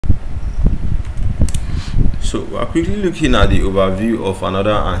So we're quickly looking at the overview of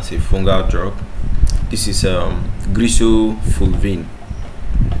another antifungal drug. This is Griseofulvin.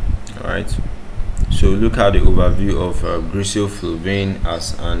 Alright, so look at the overview of Griseofulvin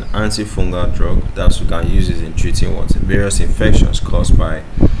as an antifungal drug that we can use it in treating what? Various infections caused by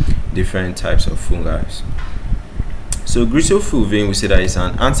different types of fungi. So Griseofulvin, we say that it's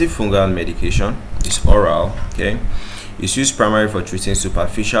an antifungal medication. It's oral, okay? It's used primarily for treating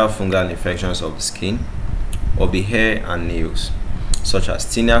superficial fungal infections of the skin, of the hair and nails, such as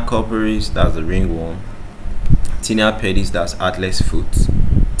Tinea cruris, that's the ringworm, Tinea pedis, that's atlas foot,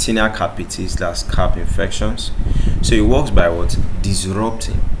 Tinea capitis, that's scalp infections. So it works by what?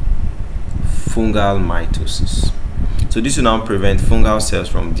 Disrupting fungal mitosis. So this will now prevent fungal cells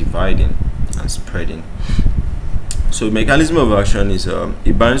from dividing and spreading. So the mechanism of action is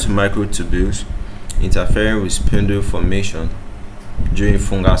it binds to microtubules, interfering with spindle formation during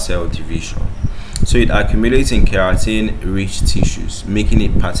fungal cell division. So it accumulates in keratin-rich tissues, making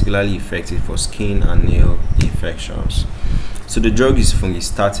it particularly effective for skin and nail infections. So the drug is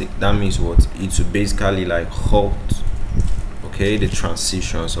fungistatic. That means what? It will basically like halt, okay, the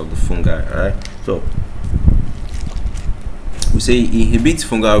transitions of the fungi. Alright, so we say it inhibits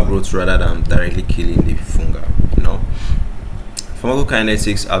fungal growth rather than directly killing the fungi.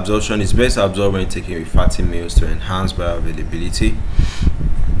 Pharmacokinetics: absorption is best absorbed when taken with fatty meals to enhance bioavailability.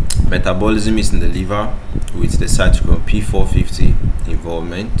 Metabolism is in the liver with the cytochrome P450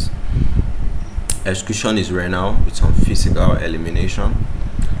 involvement. Excretion is renal with some physical elimination.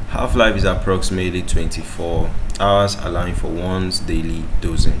 Half-life is approximately 24 hours, allowing for once daily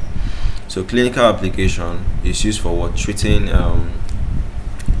dosing. So clinical application is used for what? Treating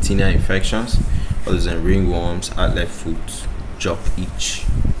Tinea infections, other than ringworms, atlas foot, jock itch,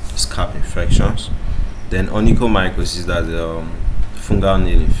 scalp infections. Then Onychomycosis, that's fungal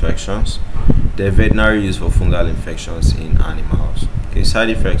nail infections. They're veterinary use for fungal infections in animals. Okay,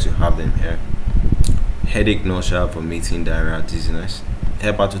 side effects, you have them here: headache, nausea, vomiting, diarrhea, dizziness,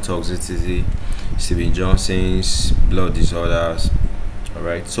 hepatotoxicity, Stevens-Johnson's, blood disorders.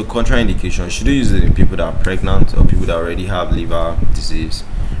 Alright, so contraindication: should you use it in people that are pregnant, or people that already have liver disease,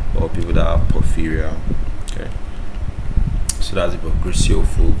 or people that have porphyria? Okay, so that's about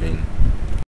Griseofulvin.